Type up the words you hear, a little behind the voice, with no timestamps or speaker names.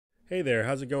Hey there,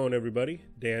 how's it going everybody?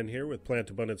 Dan here with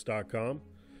plantabundance.com.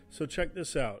 So check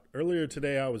this out. Earlier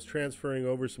today I was transferring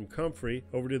over some comfrey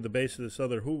over to the base of this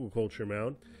other hugelkultur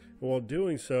mound. And while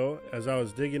doing so, as I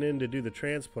was digging in to do the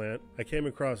transplant, I came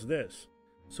across this.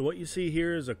 So what you see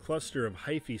here is a cluster of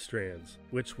Hyphae strands,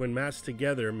 which when massed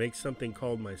together makes something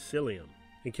called Mycelium.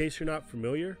 In case you're not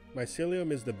familiar,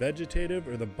 Mycelium is the vegetative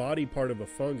or the body part of a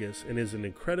fungus and is an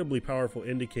incredibly powerful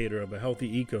indicator of a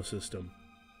healthy ecosystem.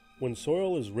 When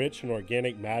soil is rich in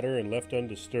organic matter and left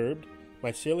undisturbed,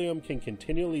 mycelium can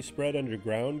continually spread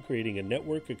underground, creating a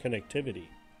network of connectivity.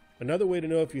 Another way to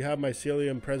know if you have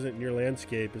mycelium present in your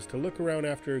landscape is to look around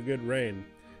after a good rain,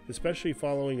 especially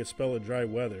following a spell of dry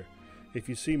weather. If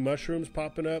you see mushrooms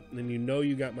popping up, then you know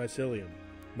you got mycelium.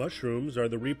 Mushrooms are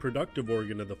the reproductive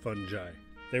organ of the fungi.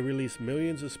 They release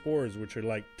millions of spores which are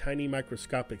like tiny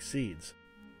microscopic seeds.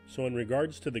 So in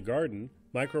regards to the garden,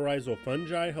 mycorrhizal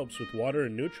fungi helps with water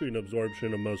and nutrient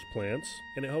absorption of most plants,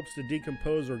 and it helps to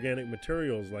decompose organic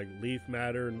materials like leaf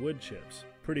matter and wood chips.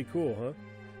 Pretty cool, huh?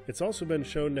 It's also been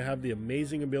shown to have the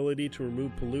amazing ability to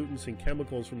remove pollutants and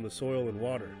chemicals from the soil and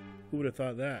water. Who would have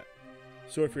thought that?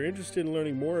 So if you're interested in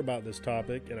learning more about this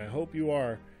topic, and I hope you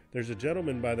are, there's a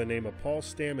gentleman by the name of Paul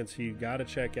Stamets who you gotta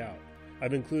check out.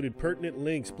 I've included pertinent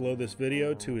links below this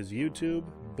video to his YouTube,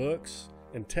 books,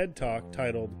 and TED Talk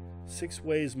titled 6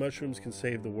 Ways Mushrooms Can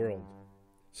Save the World.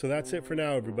 So that's it for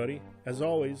now, everybody. As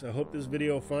always, I hope this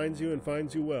video finds you and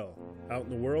finds you well, out in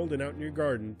the world and out in your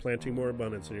garden, planting more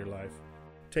abundance in your life.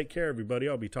 Take care, everybody.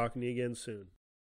 I'll be talking to you again soon.